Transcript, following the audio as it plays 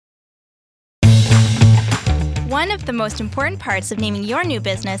One of the most important parts of naming your new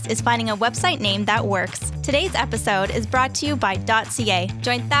business is finding a website name that works. Today's episode is brought to you by .ca.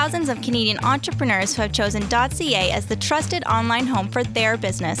 Join thousands of Canadian entrepreneurs who have chosen .ca as the trusted online home for their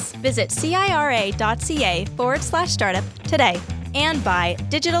business. Visit cira.ca/startup today. And by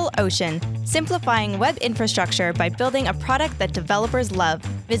DigitalOcean, simplifying web infrastructure by building a product that developers love.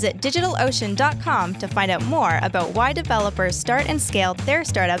 Visit DigitalOcean.com to find out more about why developers start and scale their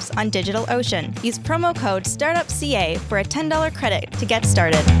startups on DigitalOcean. Use promo code StartupCA for a $10 credit to get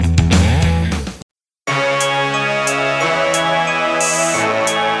started.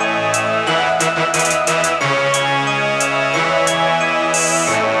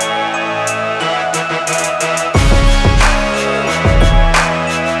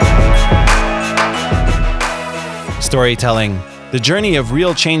 Storytelling, the journey of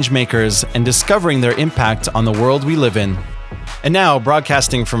real change makers and discovering their impact on the world we live in. And now,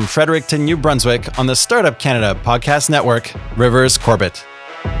 broadcasting from Fredericton, New Brunswick on the Startup Canada podcast network, Rivers Corbett.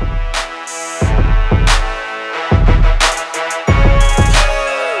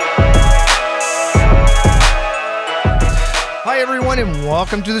 Hi, everyone, and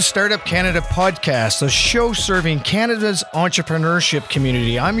welcome to the Startup Canada podcast, the show serving Canada's entrepreneurship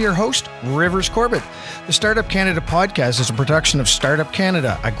community. I'm your host, Rivers Corbett. The Startup Canada podcast is a production of Startup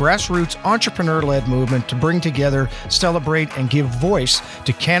Canada, a grassroots entrepreneur-led movement to bring together, celebrate, and give voice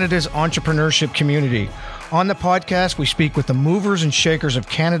to Canada's entrepreneurship community. On the podcast, we speak with the movers and shakers of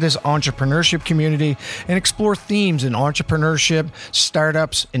Canada's entrepreneurship community and explore themes in entrepreneurship,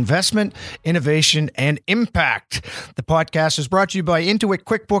 startups, investment, innovation, and impact. The podcast is brought to you by Intuit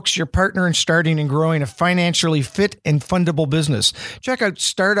QuickBooks, your partner in starting and growing a financially fit and fundable business. Check out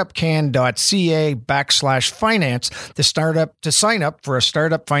startupcan.ca/finance to sign up for a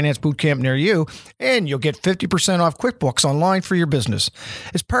startup finance bootcamp near you, and you'll get 50% off QuickBooks online for your business.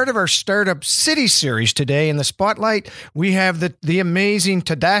 As part of our Startup City series today, in the spotlight, we have the amazing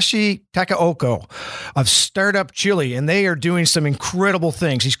Tadashi Takaoka of Startup Chile, and they are doing some incredible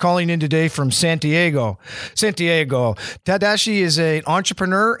things. He's calling in today from Santiago. Tadashi is an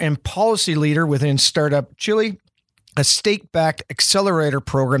entrepreneur and policy leader within Startup Chile, a state-backed accelerator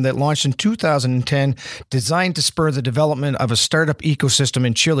program that launched in 2010, designed to spur the development of a startup ecosystem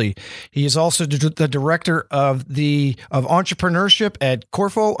in Chile. He is also the director of entrepreneurship at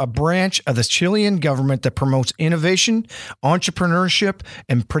Corfo, a branch of the Chilean government that promotes innovation, entrepreneurship,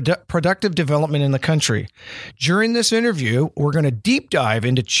 and productive development in the country. During this interview, we're going to deep dive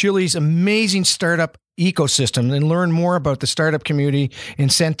into Chile's amazing startup ecosystem and learn more about the startup community in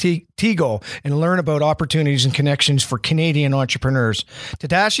Santiago and learn about opportunities and connections for Canadian entrepreneurs.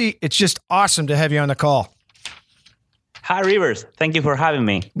 Tadashi, it's just awesome to have you on the call. Hi, Rivers. Thank you for having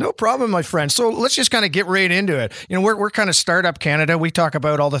me. No problem, my friend. So let's just kind of get right into it. You know, we're kind of Startup Canada. We talk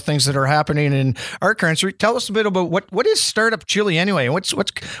about all the things that are happening in our country. Tell us a bit about what is Startup Chile anyway? What's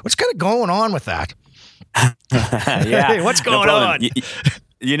kind of going on with that? Yeah, hey, what's going on?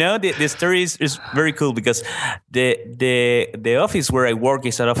 You know, the story is very cool because the office where I work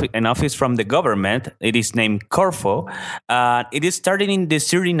is an office from the government. It is named Corfo. It is started in the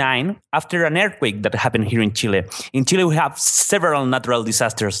 39 after an earthquake that happened here in Chile. In Chile, we have several natural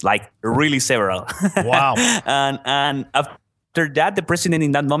disasters, like really several. Wow. and after that, the president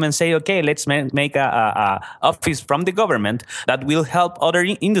in that moment say, okay, let's make a office from the government that will help other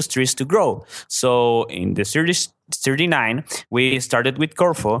industries to grow. So in the 39, we started with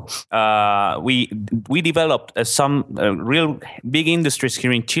Corfo. We developed some real big industries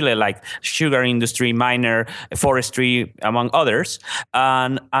here in Chile, like sugar industry, miner, forestry, among others.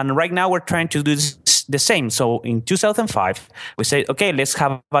 And right now we're trying to do the same. So in 2005, we said, okay, let's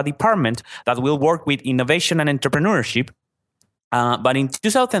have a department that will work with innovation and entrepreneurship. But in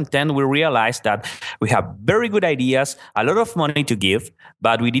 2010, we realized that we have very good ideas, a lot of money to give,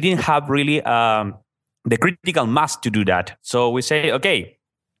 but we didn't have really the critical mass to do that. So we say, okay,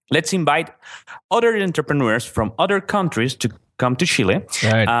 let's invite other entrepreneurs from other countries to come to Chile,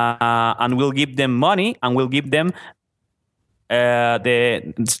 right. And we'll give them money and we'll give them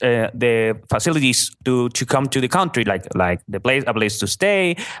the facilities to come to the country, like a place to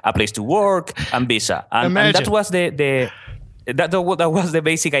stay, a place to work, and visa. And that was that was the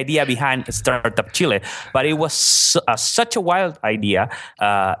basic idea behind Startup Chile, but it was such a wild idea.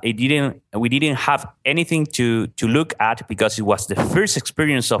 We didn't have anything to look at because it was the first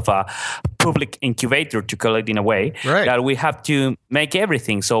experience of a public incubator, to call it in a way, right, that we have to make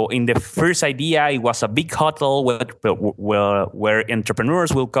everything. So in the first idea, it was a big hotel where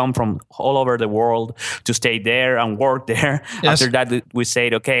entrepreneurs will come from all over the world to stay there and work there. Yes. After that, we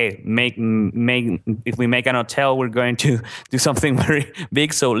said, okay, if we make an hotel, we're going to do something very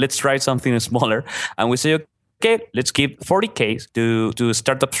big. So let's try something smaller. And we say, okay, let's give 40K to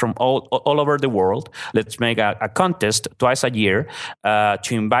startups from all over the world. Let's make a contest twice a year to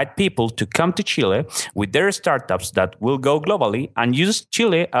invite people to come to Chile with their startups that will go globally and use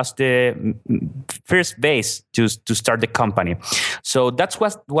Chile as the first base to start the company. So that's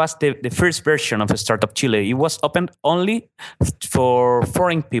what was the first version of Startup Chile. It was open only for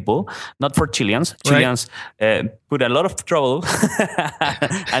foreign people, not for Chileans. Chileans put a lot of trouble.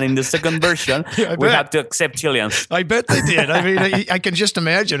 And in the second version, we had to accept Chileans. I bet they did. I mean, I can just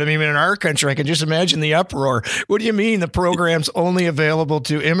imagine. I mean, in our country, I can just imagine the uproar. What do you mean the program's only available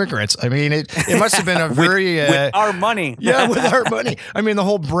to immigrants? I mean, it must have been a very... with our money. Yeah, with our money. I mean, the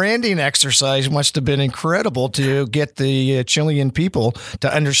whole branding exercise must have been incredible to get the Chilean people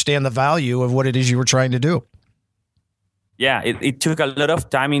to understand the value of what it is you were trying to do. Yeah, it took a lot of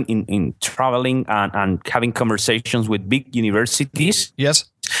time in traveling and having conversations with big universities. Yes.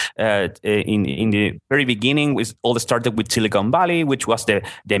 In the very beginning, we all started with Silicon Valley, which was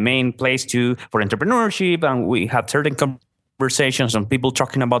the main place for entrepreneurship, and we had certain conversations and people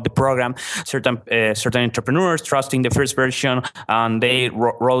talking about the program, certain entrepreneurs trusting the first version, and they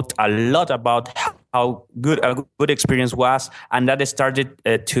wrote a lot about how good a good experience was, and that started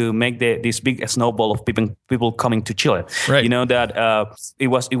to make this big snowball of people coming to Chile. Right. You know that it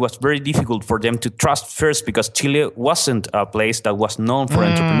was very difficult for them to trust first because Chile wasn't a place that was known for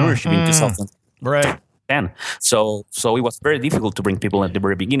entrepreneurship in 2000. Right. So it was very difficult to bring people at the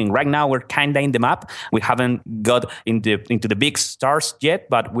very beginning. Right now, we're kind of in the map. We haven't got into the big stars yet,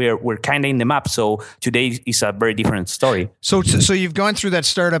 but we're kind of in the map. So today is a very different story. So you've gone through that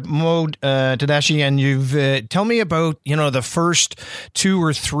startup mode, Tadashi, and you've tell me about the first 2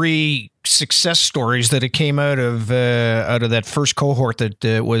 or 3 success stories that it came out of that first cohort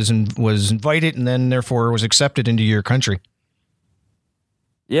that was invited and then therefore was accepted into your country.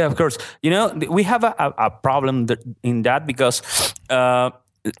 Yeah, of course. We have a problem in that because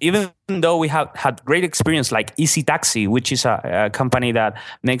even though we have had great experience like Easy Taxi, which is a company that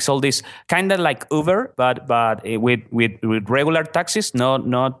makes all this kind of like Uber, but with regular taxis,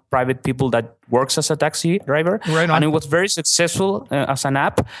 not private people that works as a taxi driver. Right on. And it was very successful as an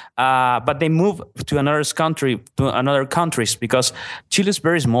app, but they moved to another countries because Chile is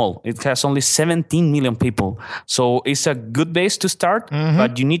very small. It has only 17 million people. So it's a good base to start,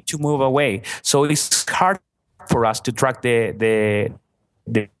 but you need to move away. So it's hard for us to track the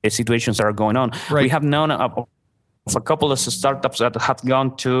situations that are going on. Right. We have known of a couple of startups that have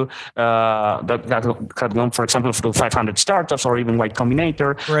gone to that have gone, for example, to 500 startups or even Y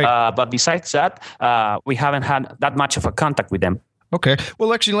Combinator. Right. But besides that, we haven't had that much of a contact with them. Okay.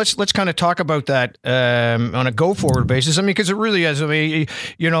 Well, actually, let's kind of talk about that on a go-forward basis. I mean, because it really is. I mean,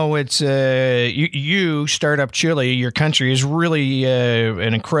 it's you Startup Chile, your country is really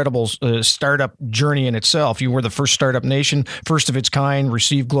an incredible startup journey in itself. You were the first startup nation, first of its kind,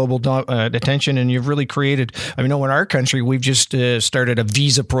 received global attention, and you've really created. I mean, in our country, we've just started a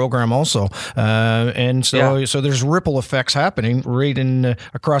visa program also, and so there's ripple effects happening right in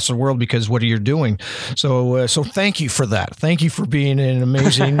across the world because what you're doing. So thank you for that. Thank you for being an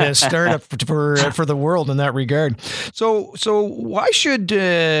amazing startup for the world in that regard. So why should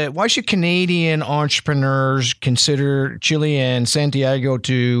Canadian entrepreneurs consider Chile and Santiago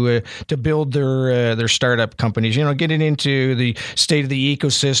to build their startup companies? Getting into the state of the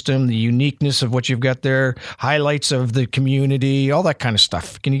ecosystem, the uniqueness of what you've got there, highlights of the community, all that kind of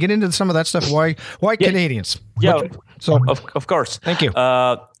stuff. Can you get into some of that stuff? Why Canadians? Yeah. So of course. Thank you.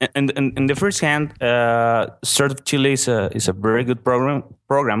 And in the first hand, Startup Chile is a very good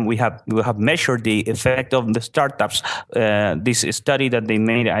program. We have measured the effect of the startups. This study that they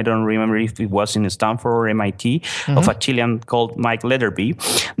made, I don't remember if it was in Stanford or MIT, of a Chilean called Mike Letterby,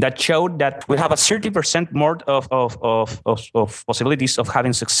 that showed that we have a 30% more of possibilities of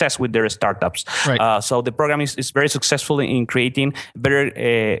having success with their startups. Right. So the program is very successful in creating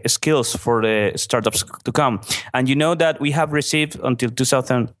better skills for the startups to come. And that we have received until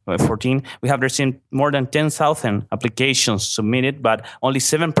 2014, we have received more than 10,000 applications submitted, but only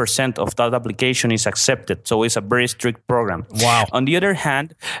 7% of that application is accepted. So it's a very strict program. Wow. On the other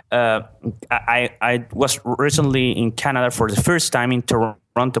hand, I was recently in Canada for the first time in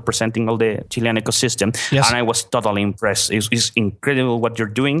Toronto presenting all the Chilean ecosystem, yes. And I was totally impressed. It's incredible what you're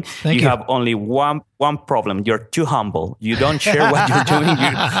doing. Thank you. Have only one one problem: you're too humble. You don't share what you're doing.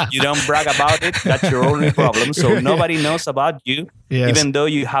 You don't brag about it. That's your only problem. So nobody knows about you, even though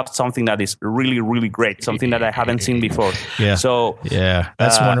you have something that is really, really great, something that I haven't seen before. Yeah. So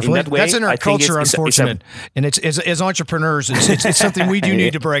that's wonderful. In that way, that's in our culture, unfortunate. And it's as entrepreneurs, it's something we do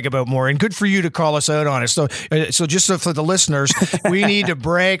need to brag about more. And good for you to call us out on it. So just for the listeners, we need to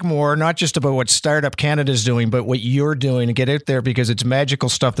brag more, not just about what Startup Canada is doing, but what you're doing, and get out there, because it's magical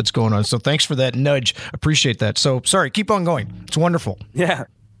stuff that's going on. So thanks for that nudge. Appreciate that. So sorry, keep on going. It's wonderful. Yeah.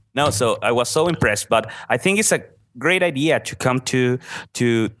 No, so I was so impressed, but I think it's a great idea to come to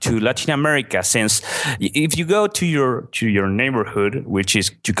Latin America, since if you go to your neighborhood, which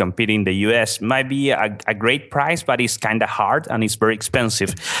is to compete in the US, might be a great price, but it's kind of hard and it's very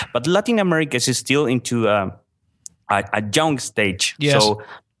expensive. But Latin America is still into a young stage. Yes. So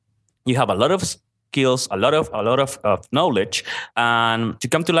you have a lot of skills, a lot of knowledge, and to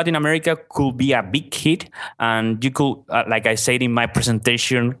come to Latin America could be a big hit. And you could, like I said in my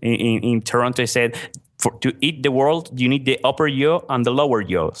presentation in Toronto, I said, to eat the world, you need the upper yaw and the lower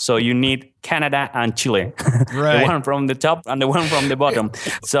yaw. So you need Canada and Chile, right. The one from the top and the one from the bottom.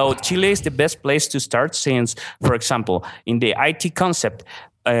 So Chile is the best place to start, since, for example, in the IT concept,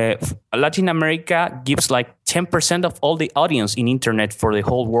 Latin America gives like 10% of all the audience in internet for the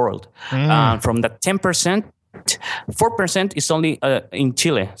whole world. From that 10%, 4% is only in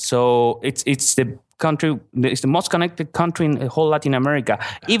Chile. So it's the country, it's the most connected country in the whole Latin America,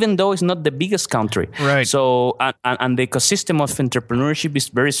 even though it's not the biggest country. Right. So and the ecosystem of entrepreneurship is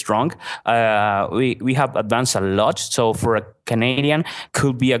very strong. We have advanced a lot. So for a Canadian,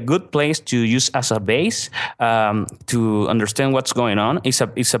 could be a good place to use as a base to understand what's going on. It's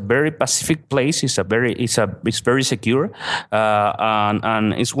a very pacific place. It's very secure,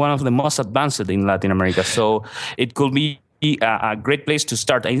 and it's one of the most advanced in Latin America. So it could be a great place to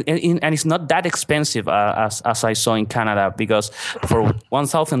start, and it's not that expensive as I saw in Canada, because for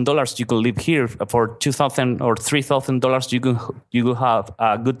 $1,000 you could live here. For $2,000 or $3,000 you could have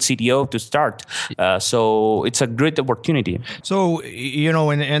a good CTO to start. So it's a great opportunity. So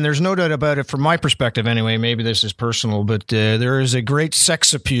and there's no doubt about it, from my perspective anyway. Maybe this is personal, but there is a great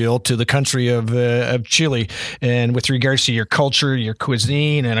sex appeal to the country of Chile, and with regards to your culture, your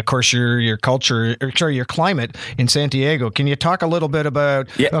cuisine, and of course your climate in Santiago. Can you talk a little bit about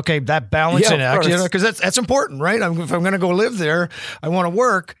that balancing act? Because that's important, right? If I'm going to go live there, I want to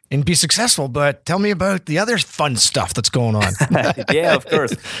work and be successful. But tell me about the other fun stuff that's going on. Yeah, of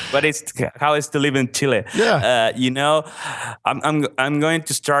course. But it's how it's to live in Chile. Yeah. I'm going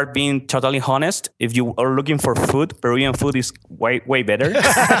to start being totally honest. If you are looking for food, Peruvian food is way better.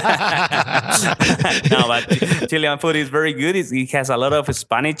 No, but Chilean food is very good. It has a lot of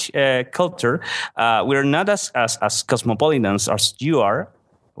Spanish culture. We're not as cosmopolitan as you are.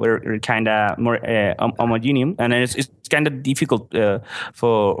 We're kind of more homogeneous, and it's kind of difficult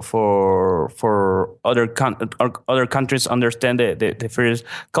for other countries understand the first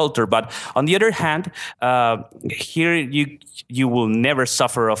culture. But on the other hand, here you will never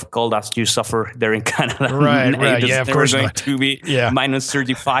suffer of cold as you suffer there in Canada. Right. Yeah, of course. It's going to be minus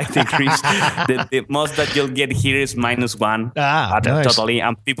 35 degrees. The most that you'll get here is -1. Nice. Totally,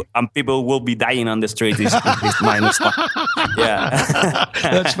 and people will be dying on the street. It's -1. Yeah.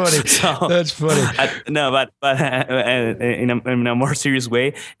 That's funny. That's funny. But in a more serious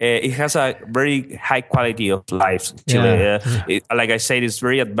way, it has a very high quality of life. Chile, like I said, it's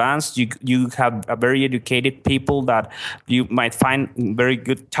very advanced. You have a very educated people that you might find very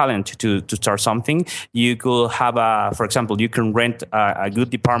good talent to start something. You could have for example, you can rent a good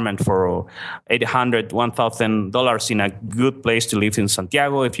department for $800, $1,000 in a good place to live in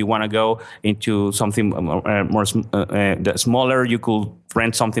Santiago. If you want to go into something more smaller, you could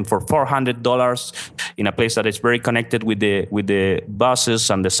rent something for $400 in a place that is very connected with the buses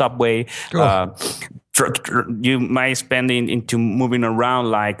and the subway. Cool. You might spend into moving around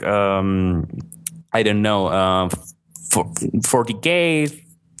like I don't know, $40K.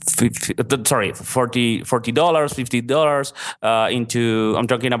 $40, $50 into, I'm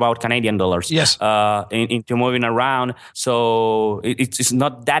talking about Canadian dollars. Yes. Into moving around. So it's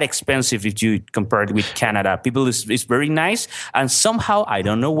not that expensive if you compare it with Canada. People is very nice. And somehow, I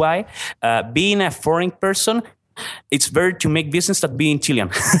don't know why, being a foreign person, it's better to make business than being Chilean.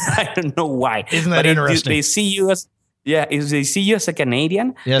 I don't know why. Isn't that interesting? They see you as... Yeah, if they see you as a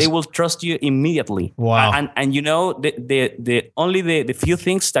Canadian, they will trust you immediately. Wow! And the only the few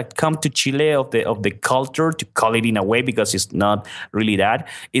things that come to Chile of the culture, to call it in a way, because it's not really that,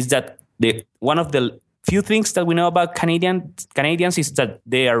 is that one of the few things that we know about Canadians is that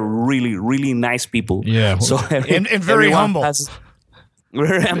they are really, really nice people. Yeah, so and very humble.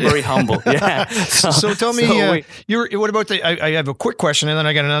 I'm very humble. Yeah. So tell me, what about I have a quick question, and then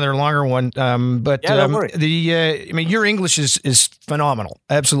I got another longer one. Don't worry. I mean, your English is phenomenal,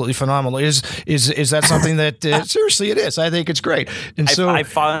 absolutely phenomenal. Is that something that seriously it is? I think it's great. And I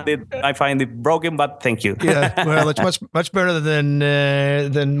find it broken, but thank you. Yeah, well, it's much better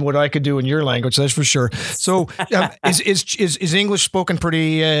than what I could do in your language. That's for sure. So, is English spoken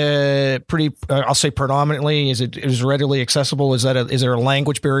pretty? I'll say predominantly. Is it readily accessible? Is there a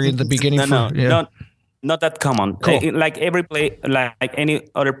language barrier at the beginning? Not that common. Cool. Like like any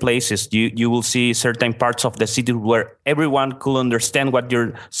other places, you will see certain parts of the city where everyone could understand what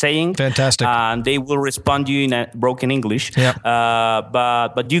you're saying. Fantastic. And they will respond to you in a broken English. Yeah.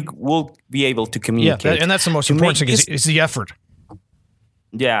 But you will be able to communicate. Yeah, and that's the most important thing is the effort.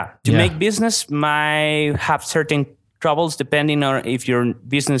 Yeah. To make business might have certain troubles depending on if your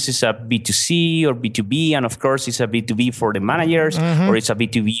business is a B2C or B2B, and of course it's a B2B for the managers, or it's a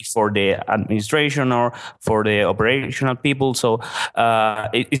B2B for the administration or for the operational people. So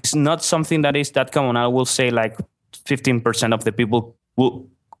it's not something that is that common. I will say like 15% of the people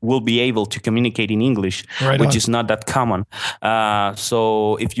will be able to communicate in English, which is not that common.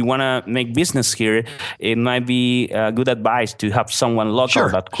 So if you want to make business here, it might be good advice to have someone local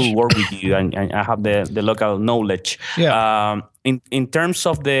that could work with you and have the local knowledge. Yeah. In terms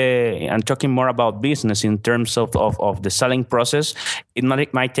of I'm talking more about business, in terms of the selling process, it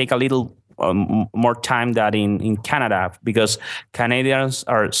might take a little more time than in Canada, because Canadians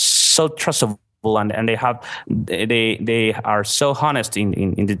are so trustable. And they are so honest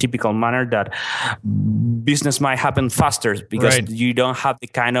in the typical manner that business might happen faster, because you don't have the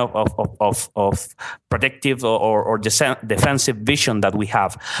kind of protective or defensive vision that we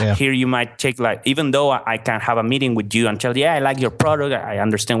have. Yeah. Here you might take, like, even though I can have a meeting with you and tell you, I like your product, I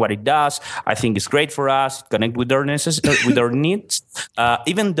understand what it does, I think it's great for us, connect with our needs.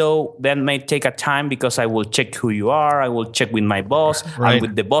 Even though that may take a time, because I will check who you are, I will check with my boss, and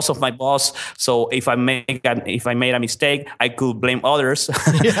with the boss of my boss. So if I made a mistake, I could blame others. So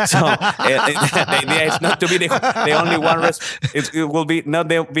the idea is not to be the only one. It will be not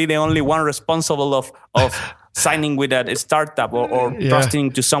be the only one responsible of signing with a startup or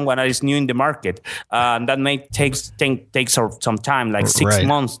trusting to someone that is new in the market. That may take some time, like 6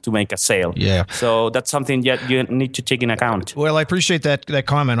 months to make a sale. Yeah. So that's something that you need to take in account. Well, I appreciate that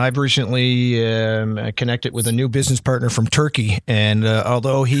comment. I've recently connected with a new business partner from Turkey, and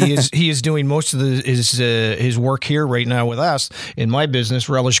although he is doing most of his work here right now with us in my business,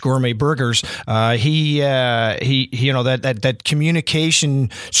 Relish Gourmet Burgers, he that communication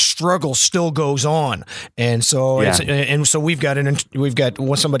struggle still goes on. And so, so we've got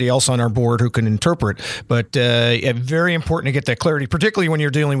somebody else on our board who can interpret. But very important to get that clarity, particularly when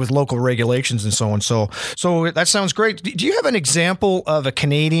you're dealing with local regulations and so on. So that sounds great. Do you have an example of a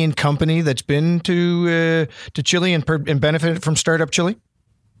Canadian company that's been to Chile and benefited from Startup Chile?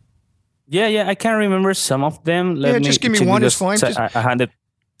 Yeah, I can remember some of them. Just give me one. It's fine. I had it.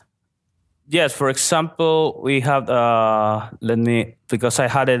 Yes, for example, we have. Because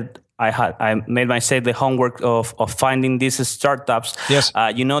I made myself the homework of finding these startups. Yes.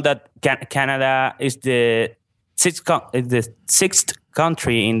 You know that Canada is the sixth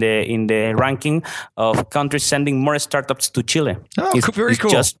country in the ranking of countries sending more startups to Chile. Oh, very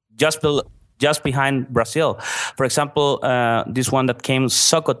cool. Just behind Brazil. For example, this one that came,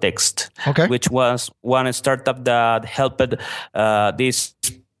 Socotext, which was one startup that helped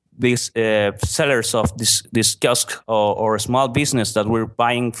these sellers of this kiosk or small business that were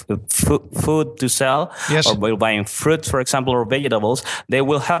buying food to sell, or were buying fruit, for example, or vegetables. They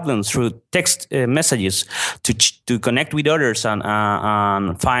will help them through text messages to connect with others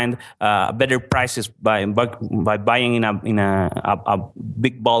and find better prices by buying in a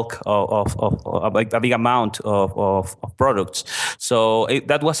big bulk of a big amount of products. So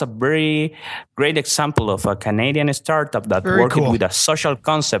that was a very great example of a Canadian startup that worked with a social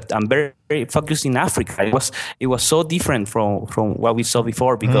concept and very focused in Africa. It was so different from what we saw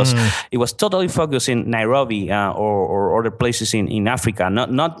before, because it was totally focused in Nairobi or other places in Africa.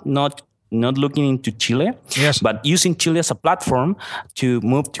 Not looking into Chile, but using Chile as a platform to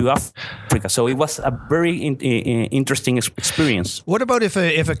move to Africa. So it was a very interesting experience. What about if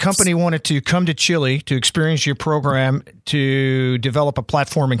a company wanted to come to Chile to experience your program to develop a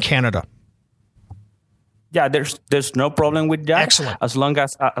platform in Canada? Yeah, there's no problem with that. Excellent. As long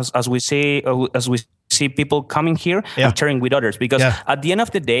as we see people coming here and sharing with others, because at the end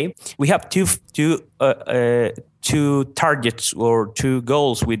of the day, we have two targets or two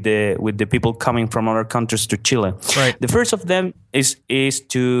goals with the people coming from other countries to Chile. Right. The first of them is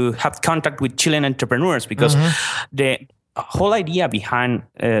to have contact with Chilean entrepreneurs, because whole idea behind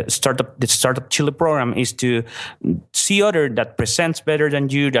the Startup Chile program is to see other that presents better than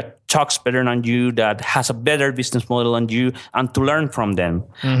you, that talks better than you, that has a better business model than you, and to learn from them.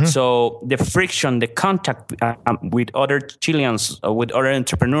 So the friction, the contact with other Chileans, with other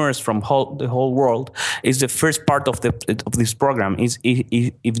entrepreneurs from the whole world is the first part of this program.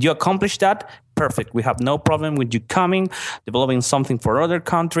 If you accomplish that, perfect. We have no problem with you coming, developing something for other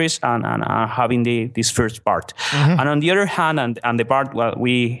countries, and having this first part. And on the other hand, and the part what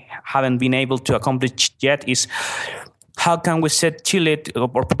we haven't been able to accomplish yet is how can we set Chile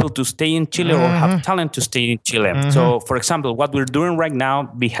or people to stay in Chile or have talent to stay in Chile? So, for example, what we're doing right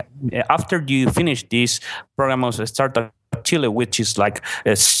now, after you finish this program of Startup Chile, which is like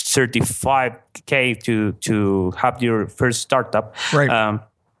a $35K to have your first startup. Right.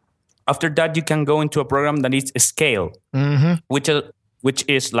 After that, you can go into a program that is scale, which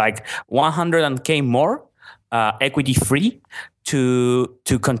is like 100K more, equity free, to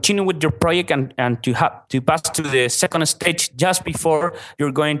continue with your project and to pass to the second stage just before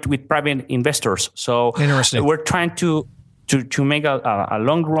you're going with private investors. So we're trying to make a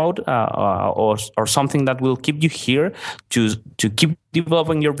long road or something that will keep you here to keep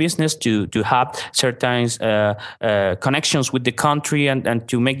developing your business, to have certain connections with the country and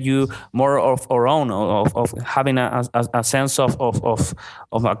to make you more of our own, of having a sense of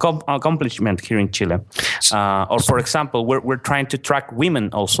accomplishment here in Chile. Or for example, we're trying to track women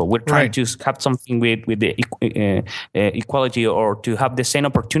also. We're trying to have something with the equality, or to have the same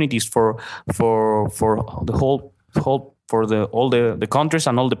opportunities for the whole for all the countries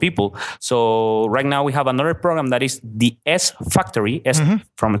and all the people. So right now we have another program that is the S Factory,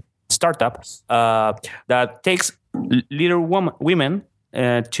 from startup, that takes little women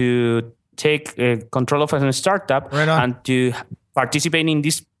to take control of a startup and to participate in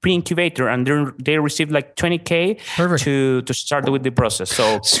this pre-incubator, and they receive like 20K to start with the process.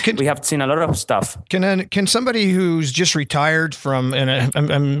 So we have seen a lot of stuff. Can somebody who's just retired from, and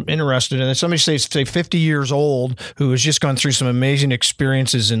I'm interested in it, somebody say 50 years old who has just gone through some amazing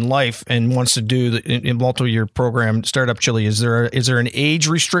experiences in life and wants to do the multi-year program, Startup Chile, is there an age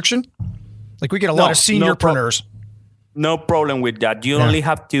restriction? Like we get a lot of seniorpreneurs. No problem with that. You only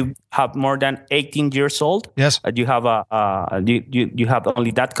have to have more than 18 years old. Yes. You have you have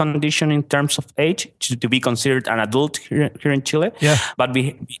only that condition in terms of age to be considered an adult here in Chile. Yeah. But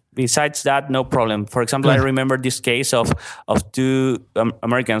besides that, no problem. For example, I remember this case of two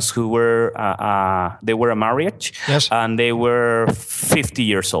Americans who were they were a marriage, and they were 50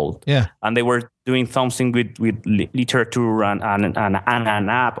 years old. Yeah. And they were doing something with literature and an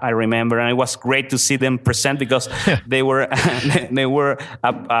app, I remember, and it was great to see them present because they were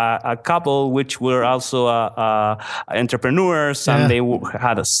a couple which were also entrepreneurs, and they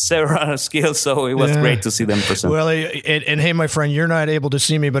had several skills, so it was great to see them present. Well, and hey, my friend, you're not able to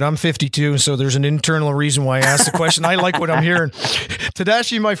see me, but I'm 52, so there's an internal reason why I asked the question. I like what I'm hearing.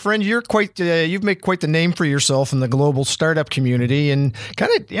 Tadashi, my friend, you've made quite the name for yourself in the global startup community, and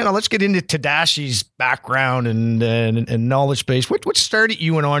kind of, let's get into Tadashi's background and knowledge base. What started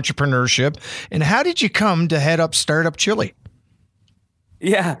you in entrepreneurship, and how did you come to head up Startup Chile?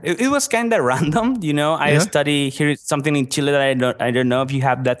 Yeah, it was kind of random. I study here something in Chile that I don't know if you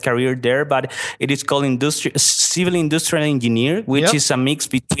have that career there, but it is called civil industrial engineer, which is a mix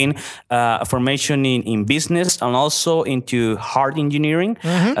between formation in business and also into hard engineering.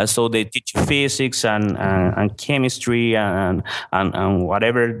 So they teach physics and chemistry and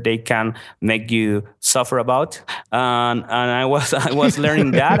whatever they can make you suffer about. And I was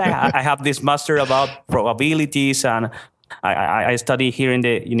learning that. I have this master about probabilities, and I study here in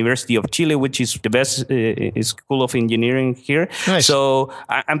the University of Chile, which is the best school of engineering here. Nice. So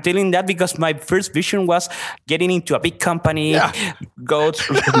I'm telling that because my first vision was getting into a big company, go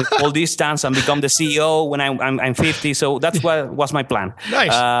all distance and become the CEO when I'm 50. So that's what was my plan.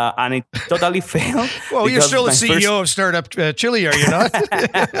 Nice. And it totally failed. Well, you're still the CEO of Startup Chile, are you not?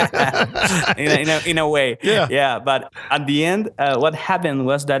 in a way. Yeah. But at the end, what happened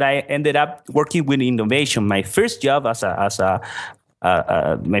was that I ended up working with innovation. My first job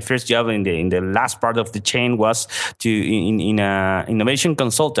my first job in the last part of the chain was in innovation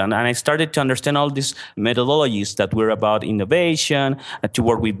consultant, and I started to understand all these methodologies that were about innovation, to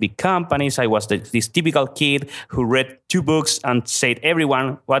work with big companies. I was this typical kid who read 2 books and said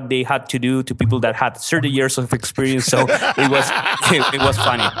everyone what they had to do to people that had 30 years of experience. So it was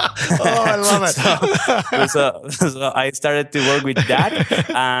funny. Oh, I love it. So I started to work with that,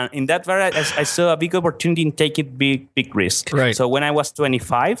 and in that part I saw a big opportunity in taking big risk. Right. So when I was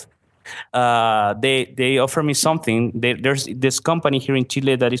 25, they offer me something. There's this company here in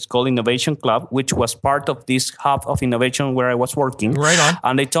Chile that is called Innovation Club, which was part of this hub of innovation where I was working. Right on.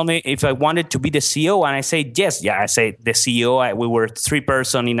 And they told me if I wanted to be the CEO, and I said yes. Yeah, I said the CEO. We were 3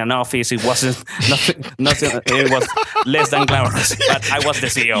 person in an office. It wasn't nothing. It was less than glamorous, but I was the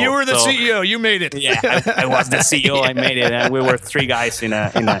CEO. You were the CEO. You made it. Yeah, I was the CEO. I made it, and we were 3 guys in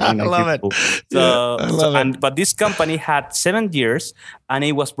a I love it. So, I love it. but this company had 7 years, and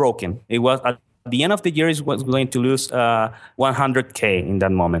it was broken. It was at the end of the year, it was going to lose 100K in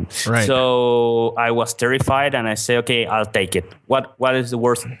that moment. Right. So I was terrified, and I said, "Okay, I'll take it. What is the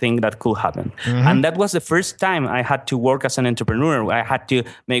worst thing that could happen?" And that was the first time I had to work as an entrepreneur. I had to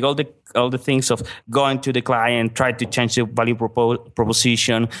make all the things of going to the client, try to change the value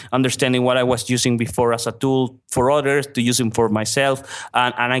proposition, understanding what I was using before as a tool for others to use them for myself,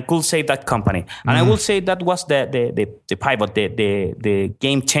 and I could save that company. And I will say that was the pivot, the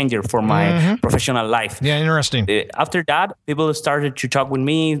game changer for my professional life. Yeah, interesting. After that, people started to talk with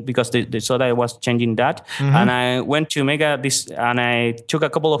me because they saw that I was changing that, and I went to make and I took a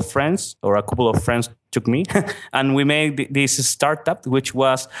couple of friends took me, and we made this startup, which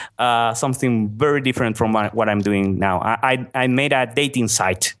was something very different from what I'm doing now. I made a dating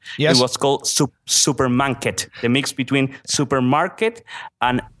site. Yes. It was called Supermarket, the mix between supermarket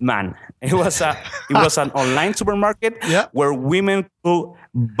and man. It was an online supermarket where women could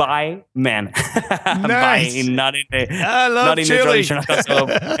buy men. Nice. Not in the Chile. traditional concept.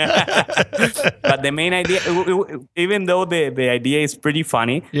 But the main idea, even though the idea is pretty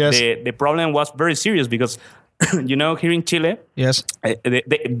funny, yes. the problem was very serious because here in Chile, yes,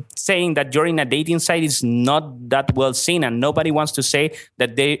 saying that you're in a dating site is not that well seen, and nobody wants to say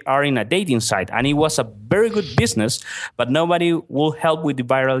that they are in a dating site. And it was a very good business, but nobody will help with the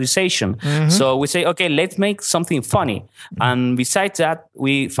viralization. So we say, okay, let's make something funny. And besides that,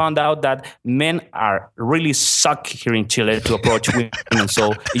 we found out that men are really suck here in Chile to approach women.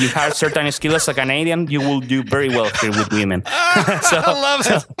 So if you have certain skills as a Canadian, you will do very well here with women. I love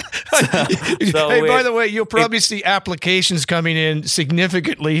it. Hey, by the way, you'll probably see applications coming in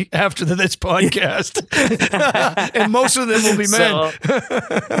significantly after this podcast, and most of them will be men.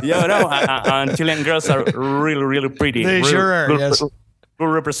 And Chilean girls are really, really pretty. They sure are. Yes.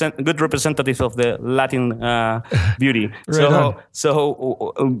 Good representative of the Latin beauty. Right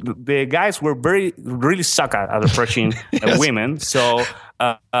so the guys were really suck at approaching women. So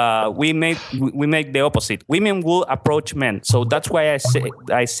we make the opposite. Women will approach men. So that's why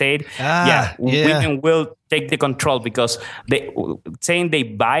I said women will take the control, because saying they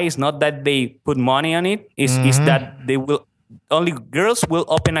buy is not that they put money on it. Is that they will. Only girls will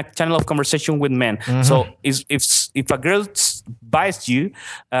open a channel of conversation with men. So if a girl buys you,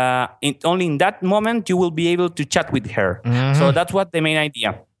 only in that moment you will be able to chat with her. So that's what the main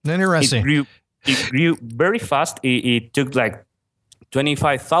idea. Interesting. It grew very fast. It took like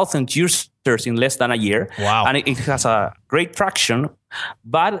 25,000 users in less than a year. Wow. And it has a great traction.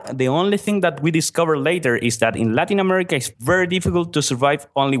 But the only thing that we discovered later is that in Latin America, it's very difficult to survive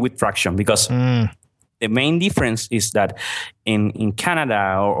only with traction, because the main difference is that in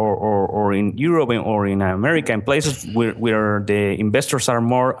Canada or in Europe or in America, in places where the investors are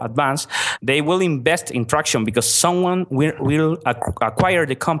more advanced, they will invest in traction because someone will acquire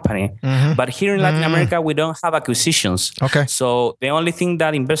the company. But here in Latin America, we don't have acquisitions. Okay. So the only thing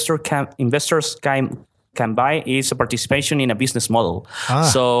that investors can buy is a participation in a business model.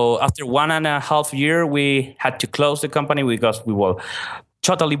 So after 1.5 years, we had to close the company because we were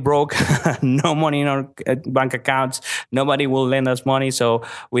totally broke, no money in our bank accounts, nobody will lend us money, so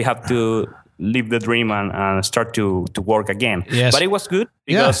we have to live the dream and start to work again. Yes. But it was good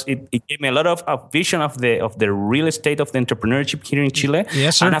because it gave me a lot of vision of the real estate of the entrepreneurship here in Chile.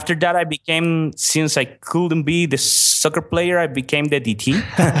 Yes, sir. And after that, I became, since I couldn't be the soccer player, I became the DT.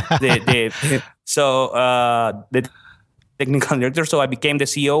 the technical director. So I became the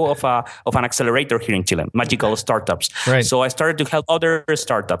CEO of an accelerator here in Chile, Magical Startups. Right. So I started to help other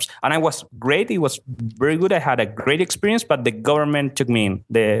startups, and I was great. It was very good. I had a great experience, but the government took me in.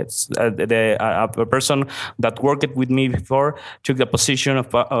 A person that worked with me before took the position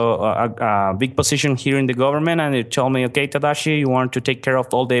of a big position here in the government, and they told me, "Okay, Tadashi, you want to take care of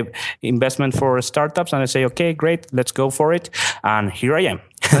all the investment for startups?" And I say, "Okay, great, let's go for it." And here I am.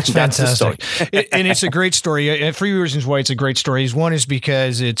 That's fantastic. And it's a great story. Three reasons why it's a great story. One is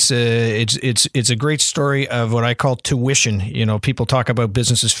because it's a great story of what I call tuition. You know, people talk about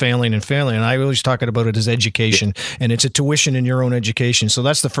businesses failing, and I always talk about it as education, and it's a tuition in your own education. So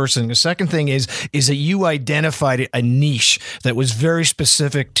that's the first thing. The second thing is that you identified a niche that was very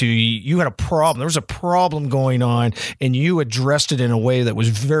specific to you. Had a problem. There was a problem going on, and you addressed it in a way that was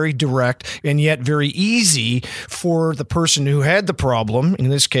very direct and yet very easy for the person who had the problem, in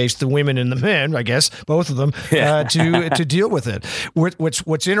this case, the women and the men, I guess, both of them, to deal with it.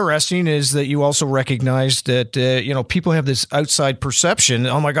 What's interesting is that you also recognize that, people have this outside perception.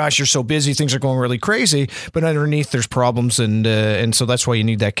 Oh my gosh, you're so busy. Things are going really crazy. But underneath there's problems. And so that's why you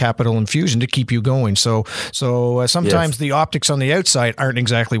need that capital infusion to keep you going. So sometimes the optics on the outside aren't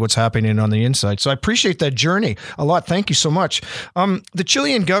exactly what's happening on the inside. So I appreciate that journey a lot. Thank you so much. The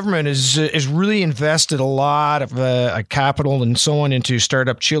Chilean government is really invested a lot of capital and so on into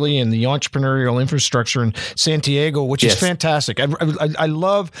Startup Chile and the entrepreneurial infrastructure in Santiago, which is fantastic. I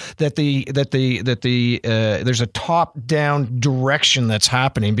love that there's a top-down direction that's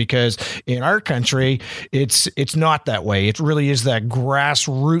happening, because in our country it's not that way. It really is that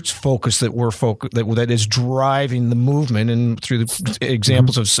grassroots focus that is driving the movement, and through the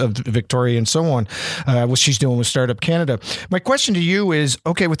examples of Victoria and so on, what she's doing with Startup Canada. My question to you is,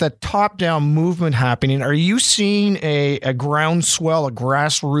 okay, with that top-down movement happening, are you seeing a groundswell, a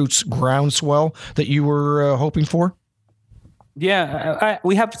grassroots groundswell that you were hoping for? Yeah,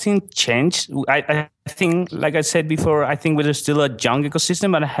 we have seen change. I think, like I said before, I think we're still a young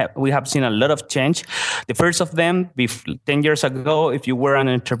ecosystem, but we have seen a lot of change. The first of them, 10 years ago, if you were an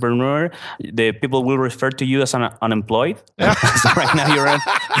entrepreneur, the people will refer to you as an unemployed. So right now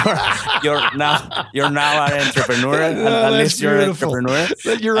you're now an entrepreneur. At least you're beautiful. An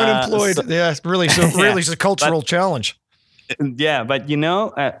entrepreneur. You're unemployed. Really, it's a cultural challenge. Yeah, but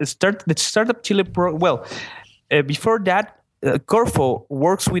the Startup Chile before that, Corfo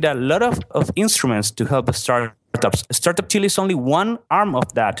works with a lot of instruments to help startups. Startup Chile is only one arm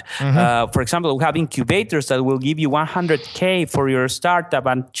of that. Mm-hmm. For example, we have incubators that will give you $100K for your startup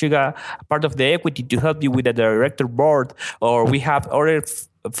and Chuga part of the equity to help you with the director board. Or we have other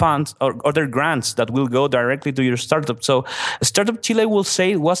funds or other grants that will go directly to your startup. So Startup Chile will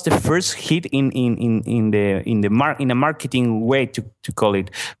say it was the first hit in a marketing way to call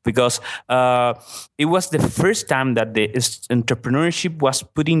it, because it was the first time that the entrepreneurship was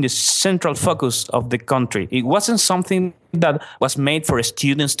put in the central focus of the country. It wasn't something that was made for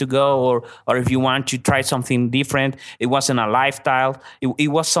students to go, or if you want to try something different. It wasn't a lifestyle. It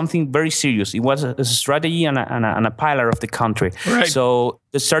was something very serious. It was a strategy and a pillar of the country. Right. So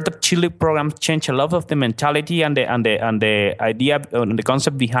the Startup Chile program changed a lot of the mentality and the idea and the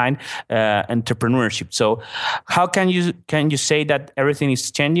concept behind entrepreneurship. So how can you say that everything is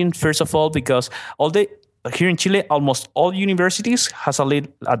changing? First of all, because here in Chile, almost all universities has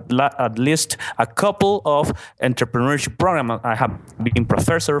at least a couple of entrepreneurship programs. I have been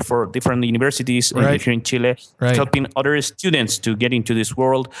professor for different universities here in Chile, helping other students to get into this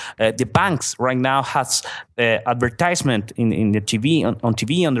world. The banks right now has advertisement in the TV, on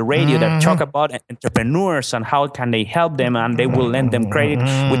TV, on the radio that talk about entrepreneurs and how can they help them, and they will lend them credit,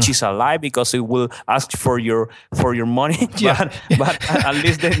 which is a lie because it will ask for your money. Yeah. but at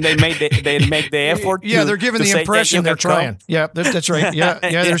least they make the effort. Yeah, they're giving the impression they're trying. Yeah, that's right. Yeah.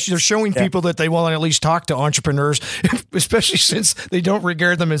 They're showing people that they want to at least talk to entrepreneurs, especially since they don't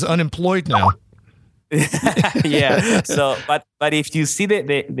regard them as unemployed now. Yeah. So, but if you see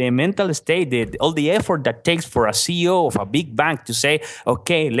the mental state, all the effort that takes for a CEO of a big bank to say,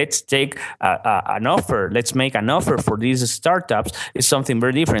 okay, let's take an offer, let's make an offer for these startups, is something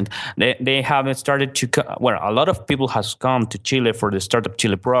very different. They haven't started to. A lot of people has come to Chile for the Startup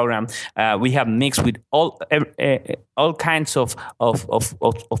Chile program. We have mixed with all kinds of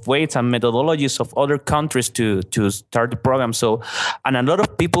ways and methodologies of other countries to start the program. So, and a lot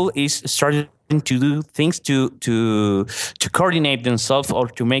of people is starting to do things to coordinate themselves or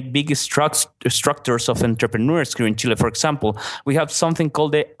to make big structures of entrepreneurs here in Chile. For example, we have something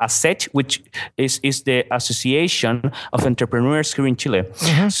called the ASECH, which is the Association of Entrepreneurs here in Chile.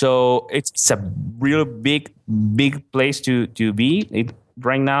 Mm-hmm. So it's a real big place to be.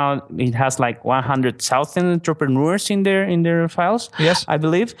 Right now, it has like 100,000 entrepreneurs in their files. Yes, I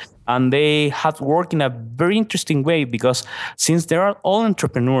believe. And they have worked in a very interesting way, because since they are all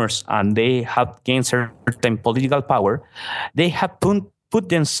entrepreneurs and they have gained certain political power, they have put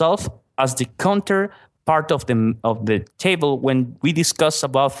themselves as the counter part of the table when we discuss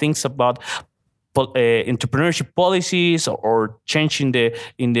about things about entrepreneurship policies or change in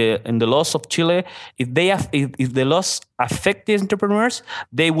the laws of Chile, if the laws affect the entrepreneurs,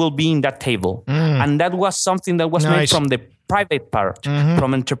 they will be in that table. And that was something that was made from the private part,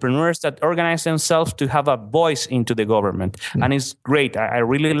 from entrepreneurs that organize themselves to have a voice into the government. And it's great. I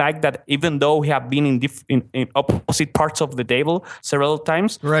really like that, even though we have been in opposite parts of the table several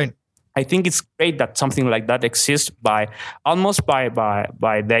times. Right. I think it's great that something like that exists by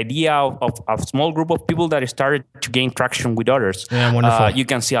the idea of a small group of people that started to gain traction with others. Yeah, wonderful. You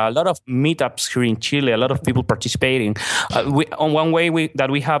can see a lot of meetups here in Chile, a lot of people participating. On one way that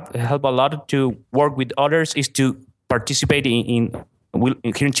we have helped a lot to work with others is to participate in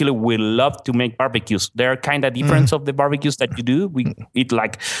here in Chile. We love to make barbecues. They're kind of different of the barbecues that you do. We eat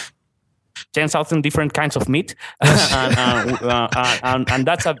like 10,000 different kinds of meat, and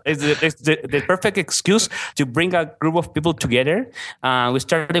that's the perfect excuse to bring a group of people together. We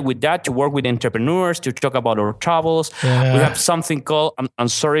started with that to work with entrepreneurs, to talk about our travels. We have something called, I'm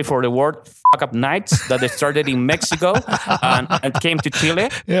sorry for the word, fuck up nights, that they started in Mexico and came to Chile,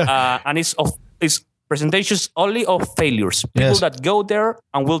 and it's presentations only of failures. People that go there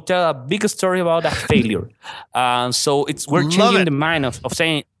and will tell a big story about a failure. So we're changing the mind of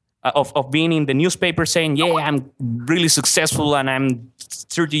saying, of being in the newspaper saying, yeah, I'm really successful and I'm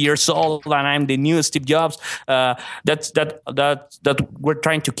 30 years old and I'm the new Steve Jobs. That we're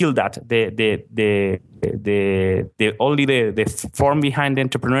trying to kill that. The form behind the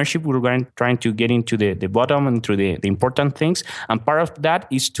entrepreneurship. We're trying to get into the bottom and through the important things. And part of that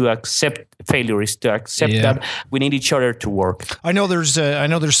is to accept failure, is to accept that we need each other to work. I know there's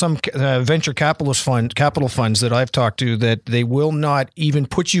some venture capital funds that I've talked to that they will not even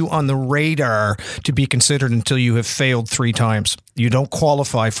put you on the radar to be considered until you have failed 3 times. You don't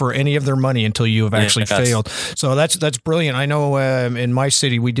qualify for any of their money until you have actually failed. So that's brilliant. I know in my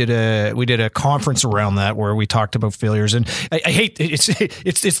city we did a conference around that where we talked about failures, and I hate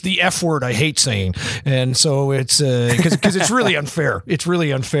it's the F word I hate saying, and so it's because it's really unfair. It's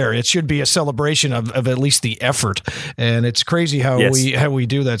really unfair. It should be a celebration of at least the effort, and it's crazy how we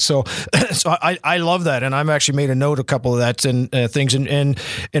do that. So I love that, and I've actually made a note a couple of that and things, and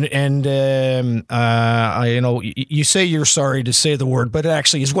you say you're sorry to say the word, but it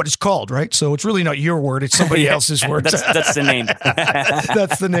actually is what it's called, right? So it's really not your word; it's somebody else's word. That's the name.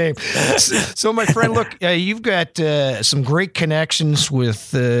 That's the name. So, my friend, look, you've got some great connections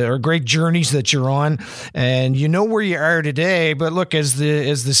with, or great journeys that you're on, and you know where you are today. But look, as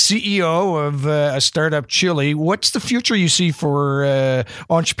the CEO of a startup Chile, what's the future you see for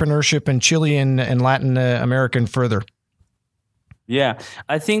entrepreneurship in Chile and Latin America and further? Yeah,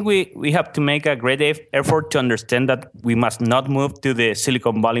 I think we have to make a great effort to understand that we must not move to the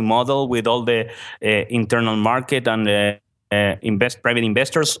Silicon Valley model with all the internal market and private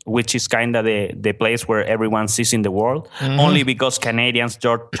investors, which is kind of the place where everyone sees in the world, only because Canadians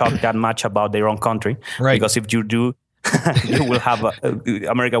don't talk that much about their own country. Right. Because if you do, you will have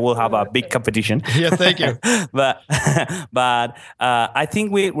America will have a big competition. Yeah, thank you. but I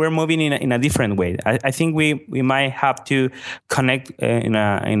think we're moving in a different way. I think we might have to connect in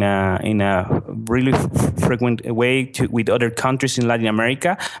a really frequent way with other countries in Latin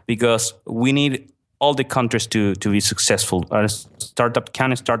America, because we need all the countries to be successful. A startup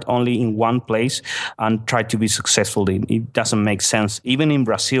can start only in one place and try to be successful. It doesn't make sense. Even in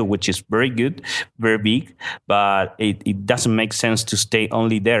Brazil, which is very good, very big, but it doesn't make sense to stay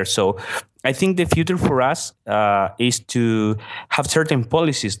only there. So I think the future for us is to have certain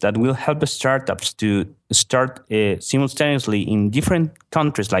policies that will help the startups to start simultaneously in different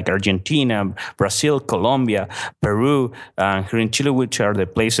countries like Argentina, Brazil, Colombia, Peru, here in Chile, which are the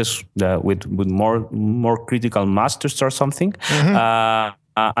places with more critical masters or something.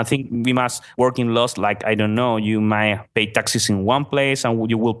 I think we must work in laws like, I don't know, you might pay taxes in one place and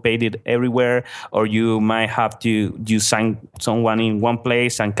you will pay it everywhere, or you might have to sign someone in one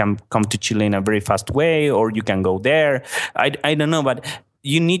place and can come to Chile in a very fast way, or you can go there. I don't know, but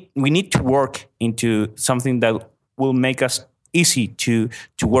we need to work into something that will make us easy to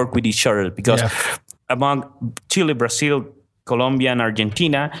work with each other, because among Chile, Brazil, Colombia, and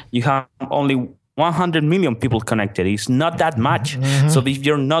Argentina, you have only 100 million people connected. It's not that much. So if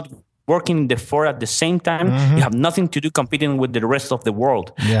you're not working in the 4 at the same time, you have nothing to do competing with the rest of the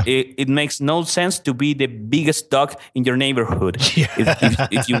world. It makes no sense to be the biggest dog in your neighborhood.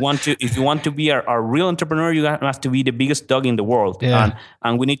 If you want to be a real entrepreneur, you have to be the biggest dog in the world, and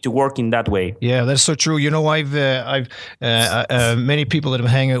we need to work in that way. Yeah, that's so true. You know, I've many people that have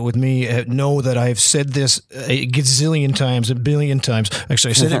hung out with me know that I've said this a gazillion times, a billion times.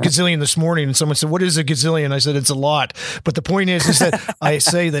 Actually, I said a gazillion this morning, and someone said, "What is a gazillion?" I said, "It's a lot." But the point is that I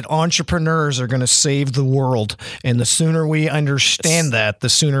say that entrepreneurs entrepreneurs are going to save the world. And the sooner we understand that, the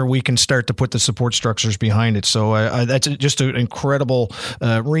sooner we can start to put the support structures behind it. So that's just an incredible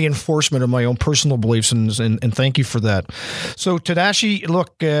reinforcement of my own personal beliefs, and thank you for that. So Tadashi,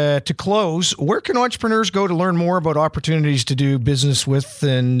 look, to close, where can entrepreneurs go to learn more about opportunities to do business with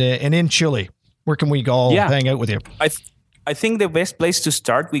and in Chile? Where can we all hang out with you? I think the best place to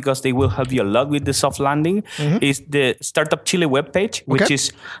start, because they will help you a lot with the soft landing, is the Startup Chile webpage, which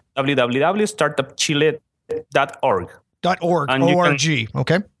is www.startupchile.org. .org.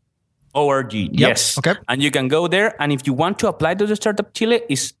 Okay. ORG, yes. Okay. And you can go there, and if you want to apply to the Startup Chile,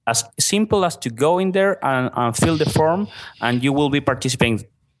 it's as simple as to go in there and fill the form, and you will be participating.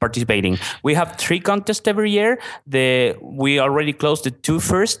 We have 3 contests every year. We already closed the 2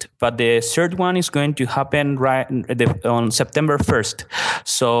 first, but the third one is going to happen on September 1st.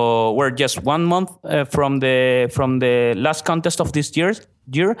 So we're just 1 month from the last contest of this year.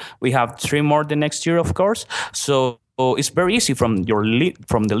 We have 3 more the next year, of course. So it's very easy from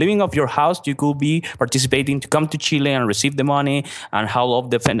the living of your house. You could be participating to come to Chile and receive the money and all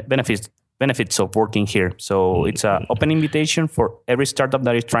of the benefits of working here. So it's an open invitation for every startup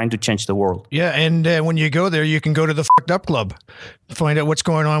that is trying to change the world. Yeah, and when you go there, you can go to the Fucked Up Club, find out what's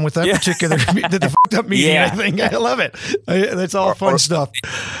going on with that particular the Fucked Up meeting. I think I love it. That's all fun stuff.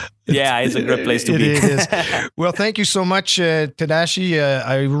 Yeah, it's a great place to be. It is. Well, thank you so much, Tadashi.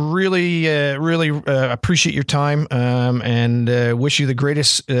 I really appreciate your time and wish you the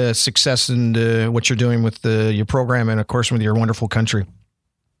greatest success in what you're doing with your program and, of course, with your wonderful country.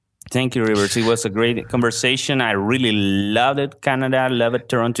 Thank you, Rivers. It was a great conversation. I really loved it, Canada, love it,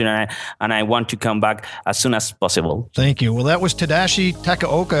 Toronto, and I want to come back as soon as possible. Thank you. Well, that was Tadashi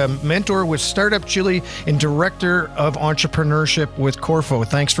Takaoka, mentor with Startup Chile and Director of Entrepreneurship with Corfo.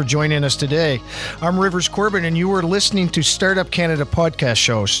 Thanks for joining us today. I'm Rivers Corbin, and you are listening to Startup Canada podcast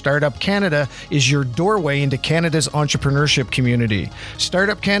show. Startup Canada is your doorway into Canada's entrepreneurship community.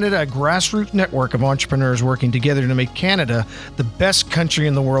 Startup Canada, a grassroots network of entrepreneurs working together to make Canada the best country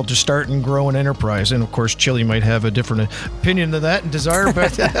in the world to start and grow an enterprise. And of course, Chile might have a different opinion than that and desire,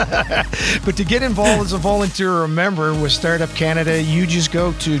 but but to get involved as a volunteer or a member with Startup Canada, you just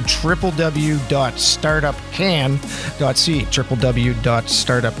go to www.startupcan.ca,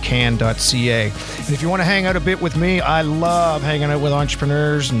 www.startupcan.ca. And if you want to hang out a bit with me, I love hanging out with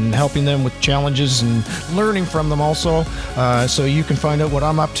entrepreneurs and helping them with challenges and learning from them also. So you can find out what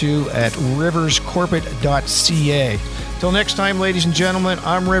I'm up to at riverscorbett.ca. Till next time, ladies and gentlemen,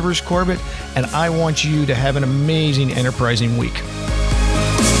 I'm Rivers Corbett, and I want you to have an amazing enterprising week.